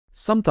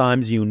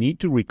Sometimes you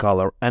need to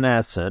recolor an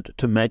asset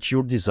to match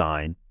your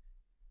design.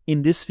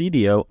 In this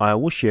video, I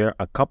will share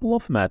a couple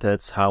of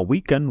methods how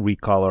we can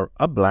recolor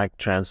a black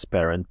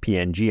transparent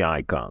PNG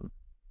icon.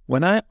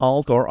 When I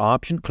Alt or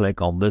Option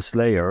click on this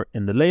layer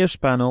in the Layers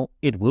panel,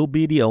 it will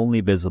be the only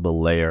visible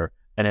layer,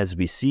 and as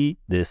we see,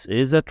 this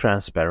is a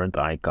transparent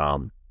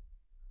icon.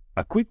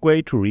 A quick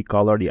way to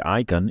recolor the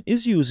icon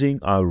is using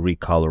our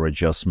recolor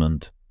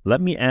adjustment. Let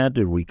me add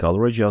the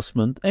recolor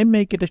adjustment and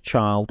make it a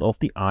child of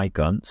the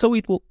icon so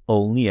it will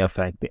only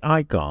affect the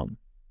icon.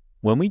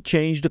 When we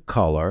change the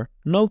color,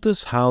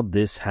 notice how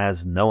this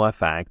has no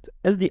effect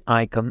as the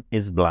icon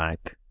is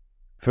black.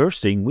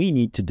 First thing we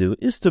need to do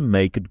is to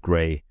make it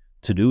gray.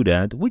 To do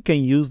that, we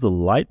can use the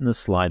lightness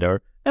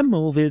slider and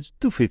move it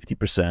to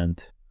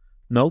 50%.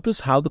 Notice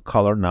how the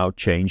color now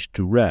changed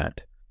to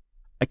red.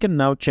 I can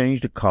now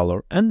change the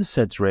color and the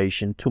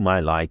saturation to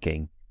my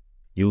liking.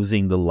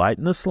 Using the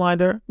lightness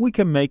slider, we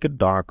can make it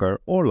darker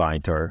or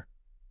lighter.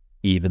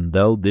 Even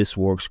though this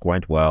works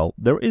quite well,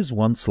 there is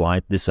one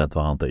slight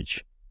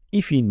disadvantage.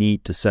 If you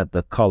need to set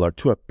the color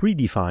to a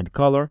predefined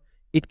color,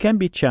 it can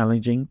be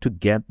challenging to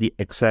get the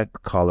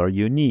exact color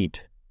you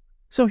need.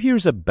 So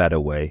here's a better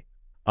way.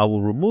 I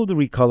will remove the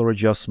recolor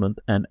adjustment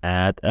and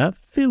add a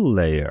fill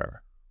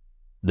layer.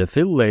 The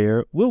fill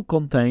layer will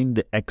contain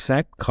the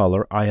exact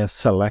color I have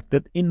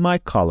selected in my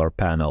color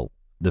panel.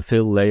 The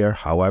fill layer,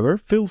 however,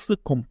 fills the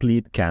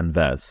complete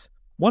canvas.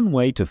 One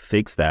way to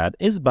fix that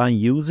is by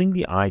using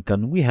the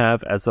icon we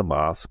have as a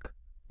mask.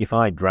 If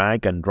I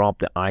drag and drop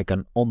the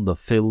icon on the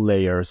fill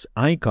layers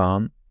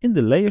icon in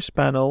the Layers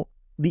panel,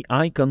 the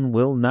icon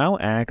will now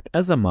act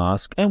as a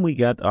mask and we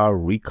get our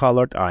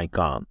recolored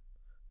icon.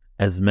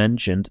 As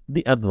mentioned,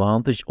 the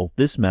advantage of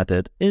this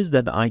method is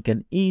that I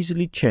can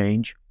easily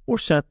change or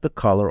set the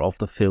color of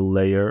the fill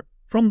layer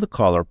from the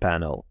color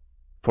panel.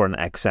 For an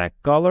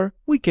exact color,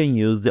 we can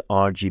use the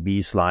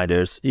RGB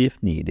sliders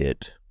if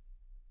needed.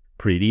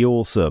 Pretty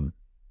awesome.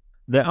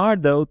 There are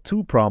though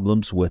two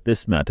problems with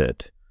this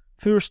method.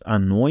 First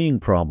annoying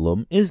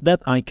problem is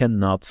that I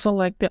cannot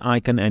select the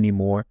icon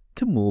anymore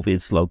to move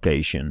its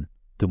location.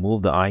 To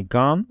move the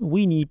icon,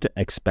 we need to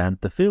expand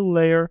the fill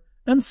layer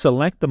and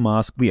select the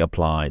mask we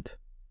applied.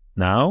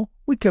 Now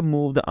we can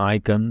move the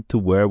icon to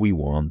where we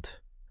want.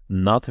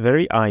 Not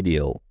very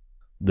ideal.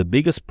 The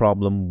biggest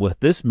problem with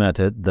this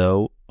method,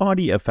 though, are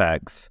the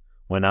effects.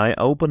 When I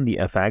open the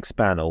effects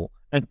panel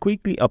and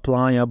quickly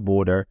apply a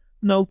border,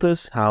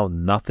 notice how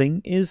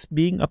nothing is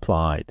being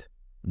applied.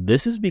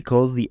 This is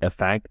because the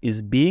effect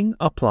is being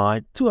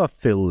applied to a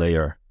fill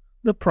layer.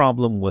 The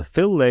problem with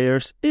fill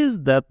layers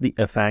is that the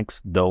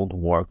effects don't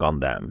work on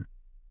them.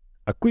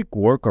 A quick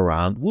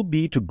workaround would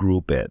be to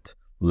group it.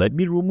 Let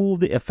me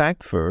remove the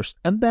effect first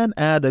and then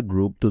add a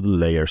group to the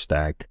layer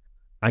stack.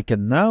 I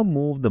can now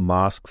move the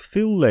masked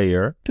fill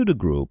layer to the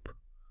group.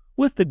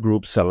 With the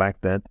group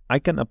selected, I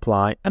can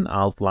apply an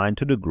outline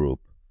to the group.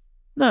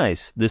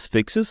 Nice, this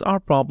fixes our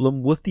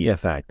problem with the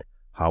effect.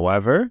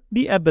 However,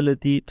 the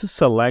ability to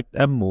select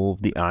and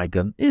move the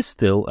icon is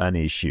still an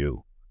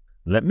issue.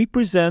 Let me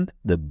present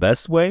the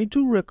best way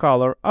to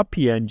recolor a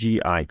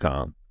PNG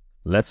icon.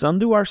 Let's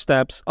undo our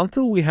steps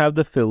until we have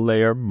the fill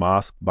layer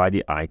masked by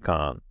the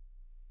icon.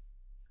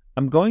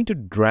 I'm going to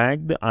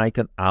drag the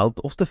icon out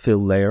of the fill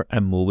layer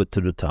and move it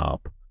to the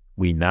top.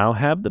 We now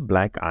have the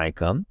black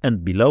icon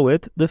and below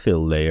it the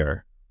fill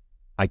layer.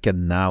 I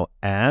can now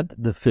add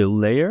the fill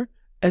layer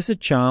as a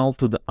child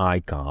to the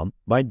icon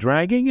by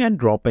dragging and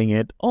dropping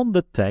it on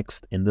the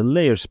text in the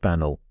Layers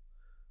panel.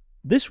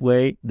 This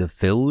way, the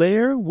fill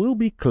layer will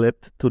be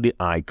clipped to the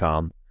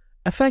icon,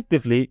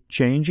 effectively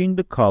changing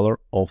the color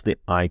of the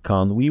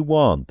icon we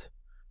want.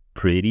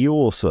 Pretty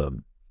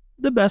awesome.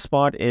 The best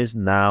part is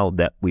now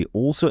that we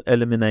also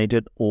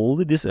eliminated all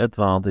the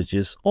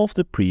disadvantages of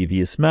the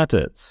previous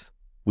methods.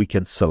 We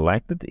can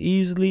select it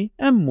easily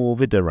and move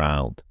it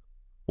around.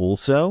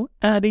 Also,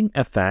 adding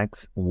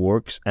effects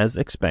works as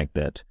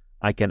expected.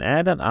 I can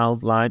add an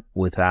outline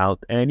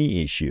without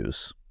any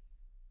issues.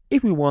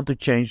 If we want to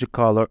change the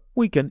color,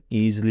 we can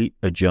easily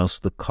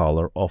adjust the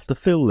color of the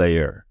fill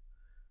layer.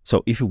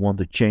 So if you want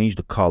to change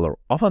the color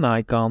of an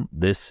icon,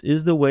 this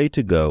is the way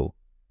to go.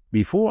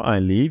 Before I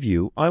leave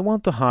you, I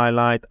want to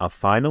highlight a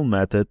final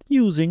method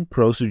using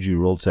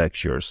procedural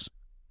textures.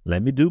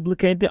 Let me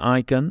duplicate the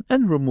icon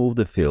and remove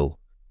the fill.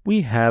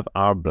 We have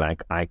our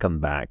black icon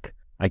back.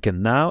 I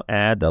can now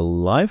add a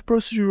live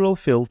procedural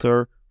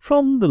filter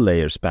from the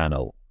Layers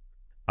panel.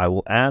 I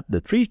will add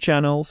the 3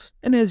 channels,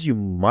 and as you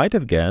might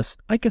have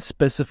guessed, I can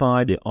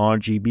specify the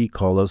RGB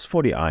colors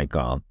for the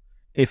icon.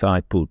 If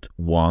I put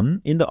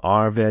 1 in the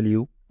R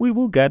value, we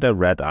will get a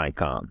red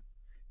icon.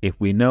 If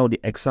we know the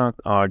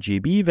exact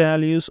RGB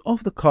values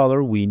of the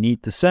color we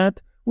need to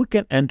set, we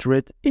can enter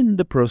it in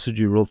the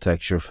procedural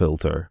texture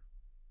filter.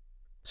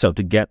 So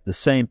to get the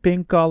same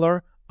pink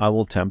color, I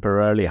will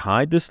temporarily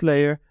hide this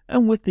layer,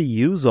 and with the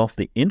use of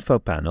the info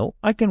panel,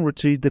 I can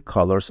retrieve the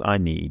colors I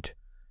need.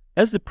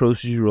 As the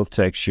procedural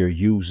texture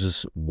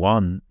uses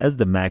 1 as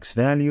the max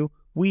value,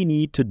 we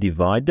need to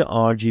divide the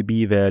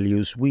RGB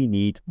values we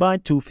need by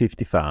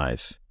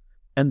 255.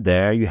 And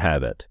there you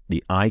have it.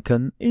 The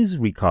icon is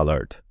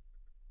recolored.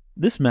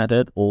 This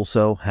method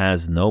also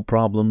has no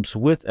problems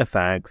with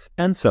effects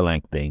and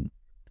selecting,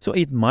 so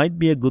it might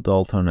be a good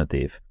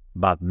alternative,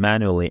 but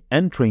manually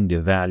entering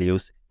the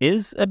values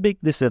is a big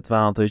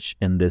disadvantage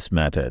in this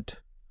method.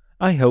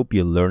 I hope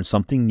you learned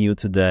something new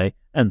today,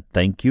 and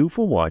thank you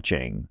for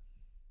watching.